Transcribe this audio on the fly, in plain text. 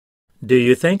Do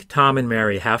you think Tom and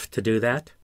Mary have to do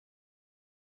that?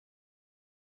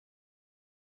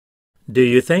 Do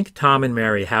you think Tom and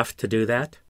Mary have to do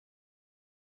that?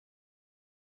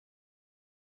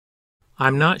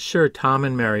 I'm not sure Tom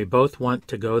and Mary both want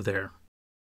to go there.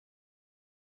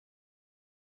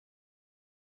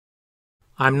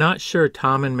 I'm not sure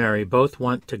Tom and Mary both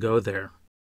want to go there.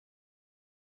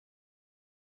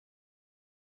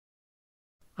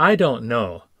 I don't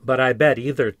know, but I bet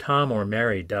either Tom or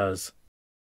Mary does.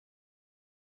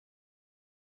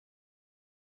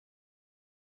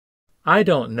 I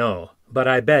don't know, but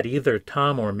I bet either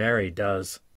Tom or Mary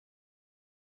does.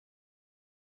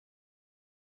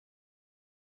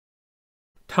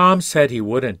 Tom said he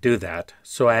wouldn't do that,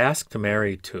 so I asked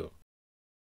Mary to.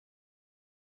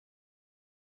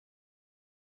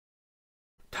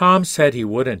 Tom said he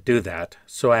wouldn't do that,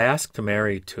 so I asked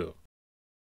Mary to.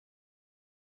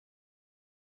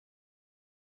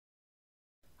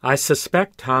 I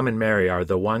suspect Tom and Mary are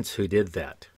the ones who did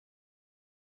that.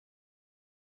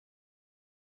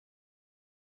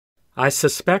 I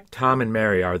suspect Tom and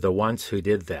Mary are the ones who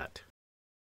did that.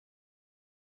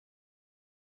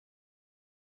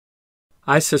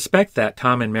 I suspect that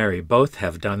Tom and Mary both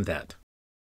have done that.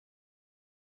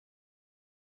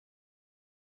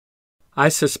 I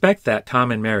suspect that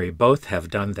Tom and Mary both have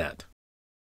done that.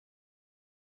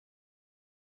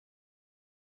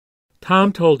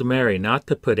 Tom told Mary not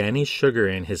to put any sugar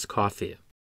in his coffee.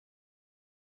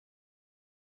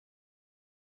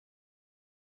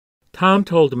 Tom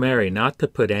told Mary not to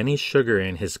put any sugar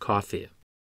in his coffee.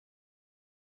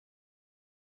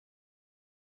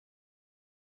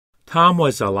 Tom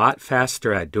was a lot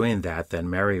faster at doing that than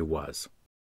Mary was.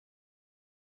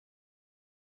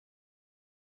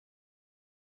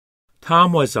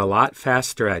 Tom was a lot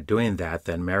faster at doing that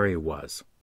than Mary was.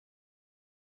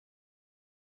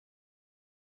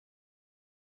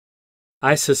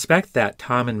 I suspect that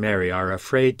Tom and Mary are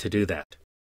afraid to do that.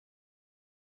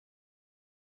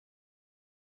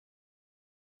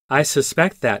 I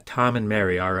suspect that Tom and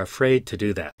Mary are afraid to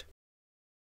do that.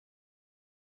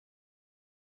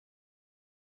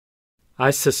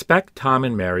 I suspect Tom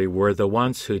and Mary were the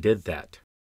ones who did that.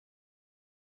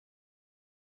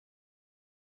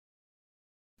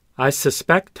 I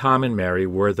suspect Tom and Mary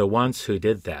were the ones who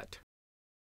did that.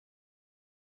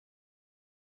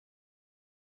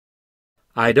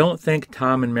 I don't think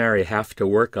Tom and Mary have to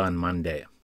work on Monday.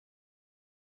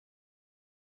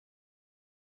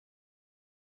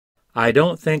 I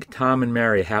don't think Tom and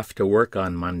Mary have to work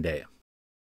on Monday.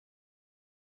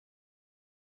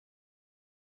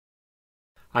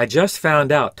 I just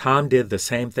found out Tom did the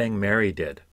same thing Mary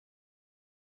did.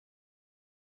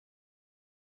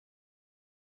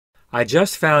 I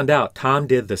just found out Tom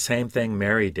did the same thing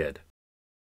Mary did.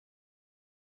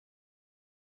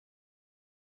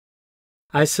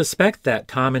 I suspect that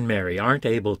Tom and Mary aren't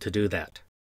able to do that.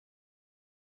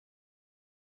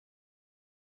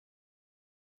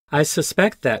 I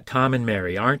suspect that Tom and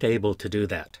Mary aren't able to do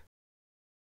that.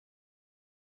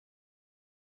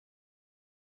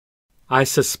 I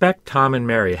suspect Tom and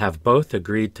Mary have both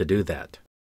agreed to do that.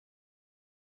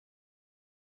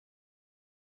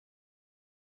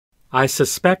 I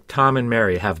suspect Tom and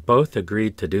Mary have both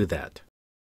agreed to do that.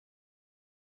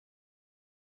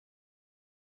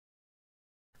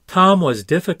 Tom was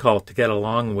difficult to get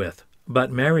along with,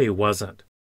 but Mary wasn't.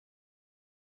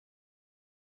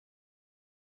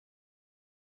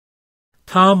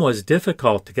 Tom was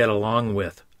difficult to get along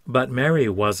with, but Mary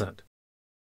wasn't.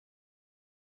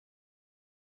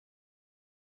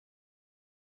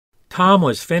 Tom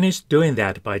was finished doing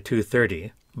that by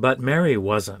 2:30, but Mary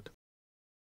wasn't.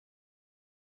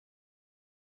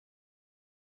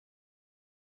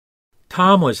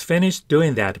 Tom was finished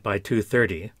doing that by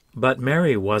 2:30, but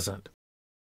Mary wasn't.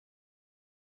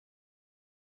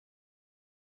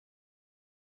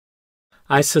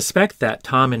 I suspect that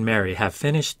Tom and Mary have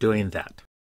finished doing that.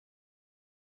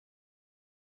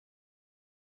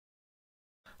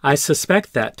 I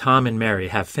suspect that Tom and Mary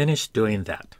have finished doing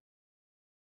that.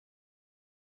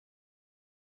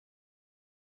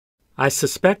 I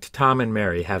suspect Tom and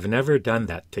Mary have never done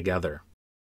that together.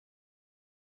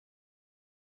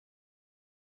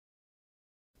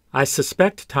 I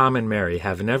suspect Tom and Mary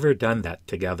have never done that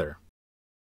together.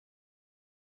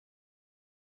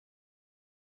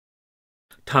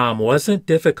 Tom wasn't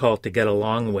difficult to get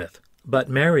along with, but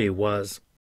Mary was.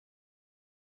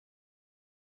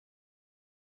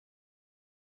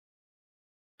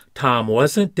 Tom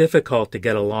wasn't difficult to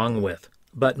get along with,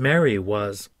 but Mary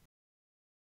was.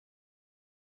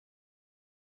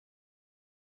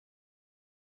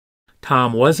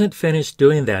 Tom wasn't finished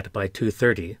doing that by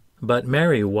 2:30, but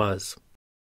Mary was.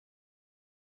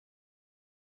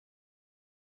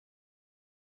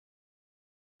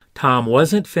 Tom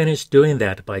wasn't finished doing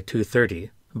that by 2:30,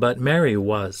 but Mary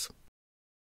was.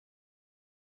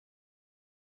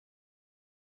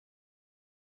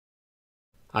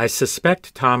 I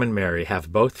suspect Tom and Mary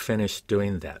have both finished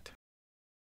doing that.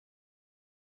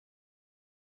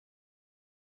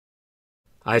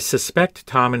 I suspect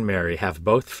Tom and Mary have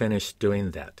both finished doing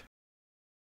that.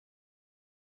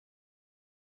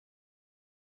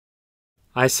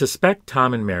 I suspect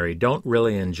Tom and Mary don't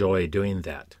really enjoy doing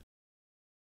that.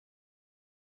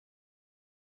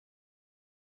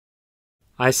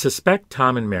 I suspect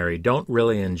Tom and Mary don't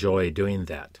really enjoy doing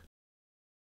that.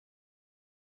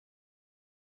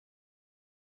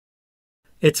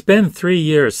 It's been 3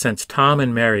 years since Tom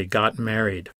and Mary got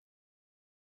married.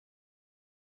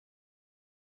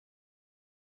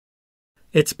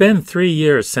 It's been 3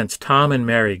 years since Tom and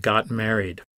Mary got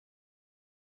married.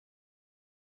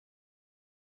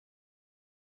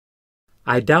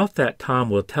 I doubt that Tom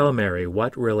will tell Mary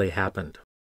what really happened.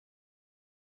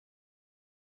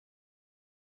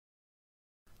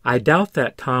 I doubt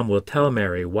that Tom will tell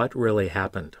Mary what really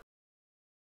happened.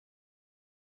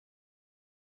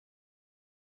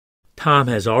 Tom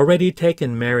has already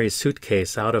taken Mary's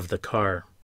suitcase out of the car.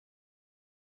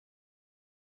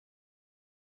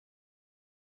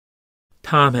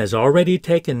 Tom has already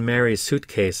taken Mary's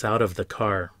suitcase out of the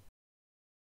car.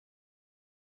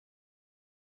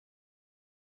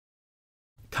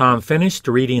 Tom finished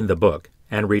reading the book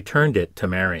and returned it to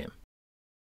Mary.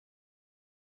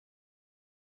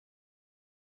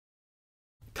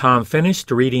 Tom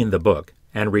finished reading the book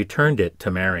and returned it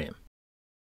to Mary.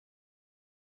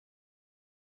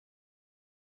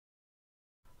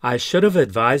 I should have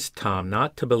advised Tom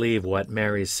not to believe what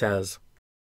Mary says.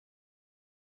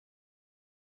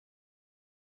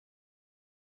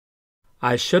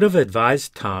 I should have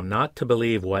advised Tom not to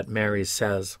believe what Mary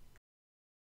says.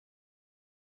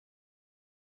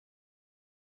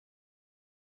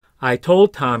 I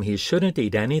told Tom he shouldn't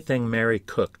eat anything Mary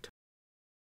cooked.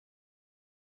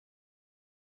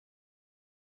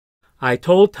 I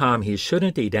told Tom he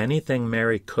shouldn't eat anything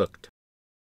Mary cooked.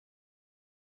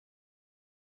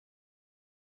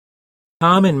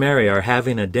 Tom and Mary are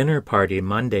having a dinner party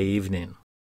Monday evening.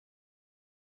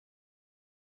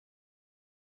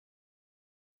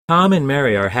 Tom and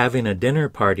Mary are having a dinner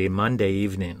party Monday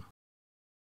evening.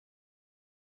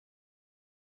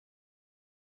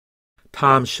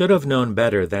 Tom should have known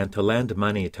better than to lend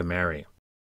money to Mary.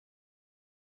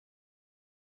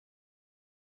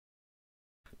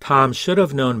 Tom should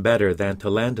have known better than to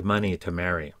lend money to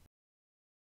Mary.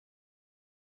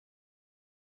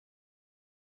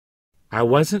 I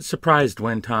wasn't surprised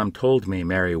when Tom told me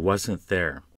Mary wasn't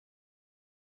there.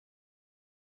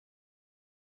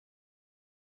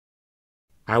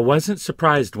 I wasn't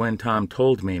surprised when Tom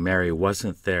told me Mary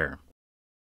wasn't there.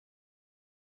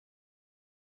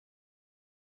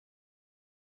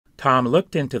 Tom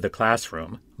looked into the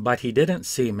classroom, but he didn't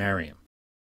see Mary.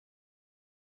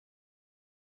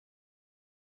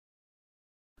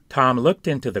 Tom looked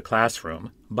into the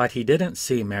classroom, but he didn't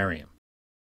see Mary.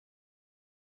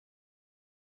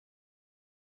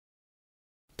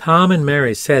 Tom and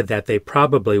Mary said that they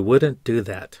probably wouldn't do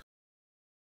that.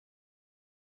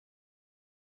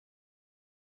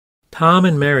 Tom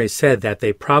and Mary said that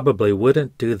they probably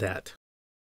wouldn't do that.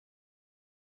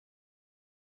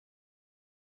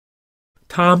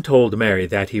 Tom told Mary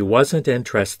that he wasn't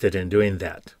interested in doing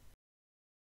that.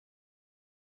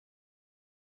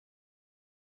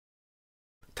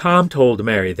 Tom told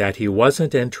Mary that he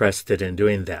wasn't interested in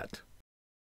doing that.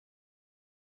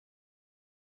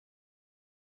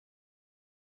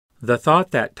 The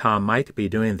thought that Tom might be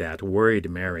doing that worried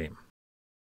Mary.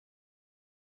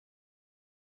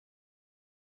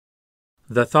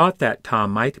 The thought that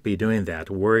Tom might be doing that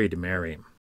worried Mary.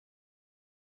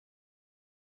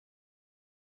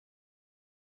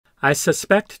 I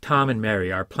suspect Tom and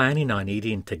Mary are planning on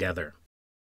eating together.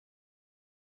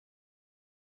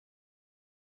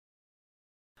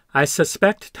 I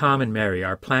suspect Tom and Mary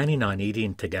are planning on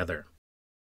eating together.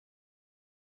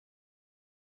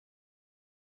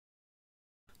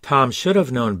 Tom should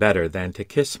have known better than to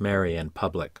kiss Mary in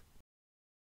public.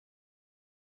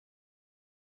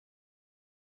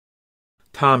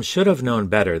 Tom should have known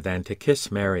better than to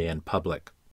kiss Mary in public.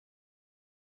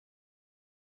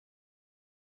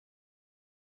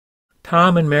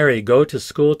 Tom and Mary go to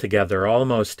school together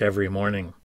almost every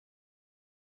morning.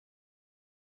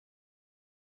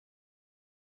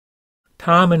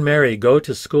 Tom and Mary go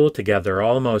to school together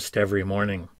almost every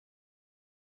morning.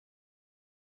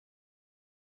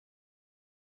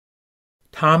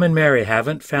 Tom and Mary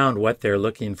haven't found what they're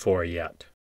looking for yet.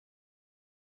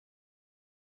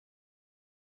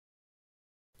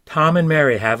 Tom and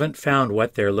Mary haven't found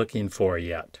what they're looking for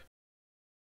yet.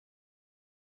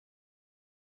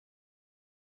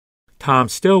 Tom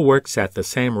still works at the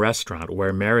same restaurant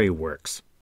where Mary works.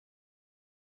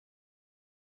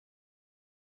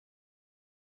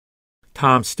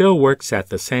 Tom still works at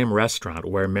the same restaurant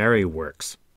where Mary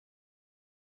works.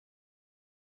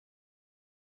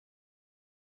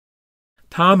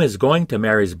 Tom is going to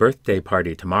Mary's birthday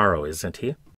party tomorrow, isn't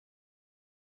he?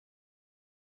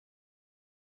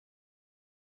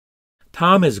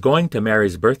 Tom is going to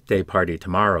Mary's birthday party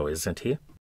tomorrow, isn't he?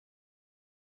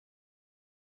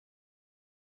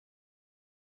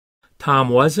 Tom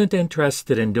wasn't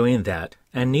interested in doing that,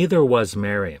 and neither was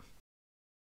Mary.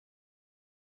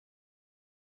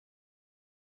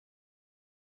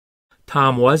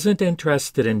 Tom wasn't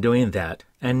interested in doing that,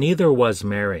 and neither was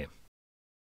Mary.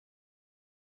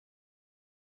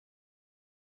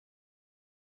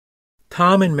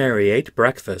 Tom and Mary ate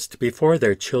breakfast before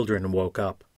their children woke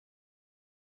up.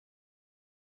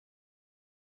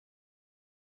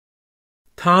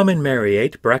 Tom and Mary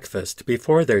ate breakfast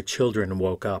before their children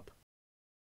woke up.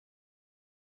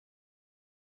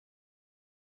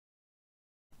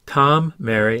 Tom,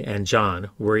 Mary, and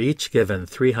John were each given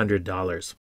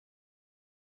 $300.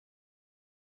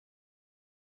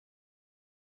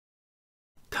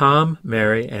 Tom,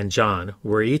 Mary, and John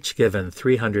were each given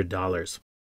 $300.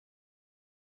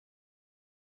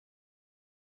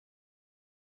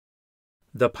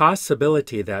 The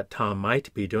possibility that Tom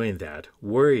might be doing that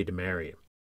worried Mary.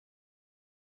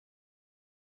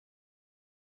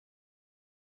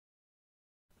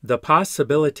 The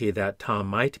possibility that Tom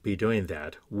might be doing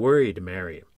that worried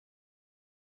Mary.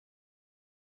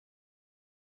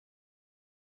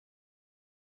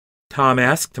 Tom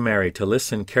asked Mary to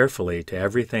listen carefully to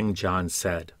everything John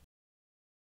said.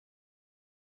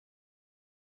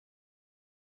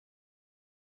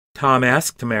 Tom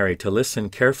asked Mary to listen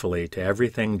carefully to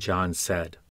everything John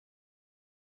said.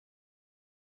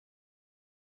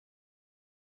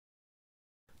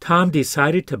 Tom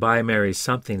decided to buy Mary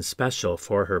something special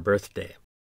for her birthday.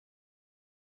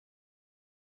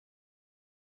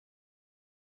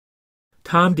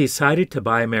 Tom decided to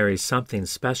buy Mary something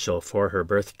special for her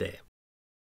birthday.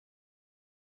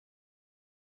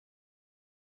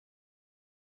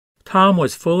 Tom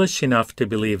was foolish enough to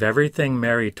believe everything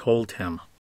Mary told him.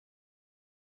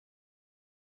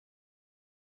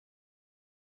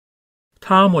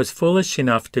 Tom was foolish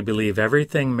enough to believe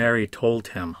everything Mary told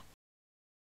him.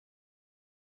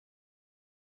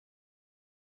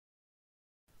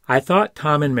 I thought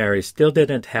Tom and Mary still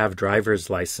didn't have driver's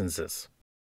licenses.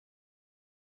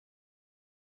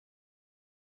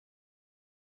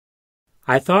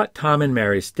 I thought Tom and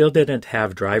Mary still didn't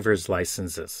have driver's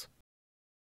licenses.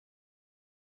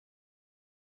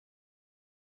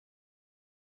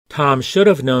 Tom should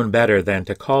have known better than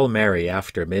to call Mary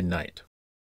after midnight.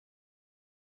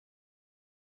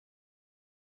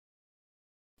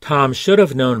 Tom should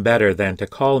have known better than to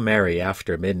call Mary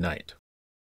after midnight.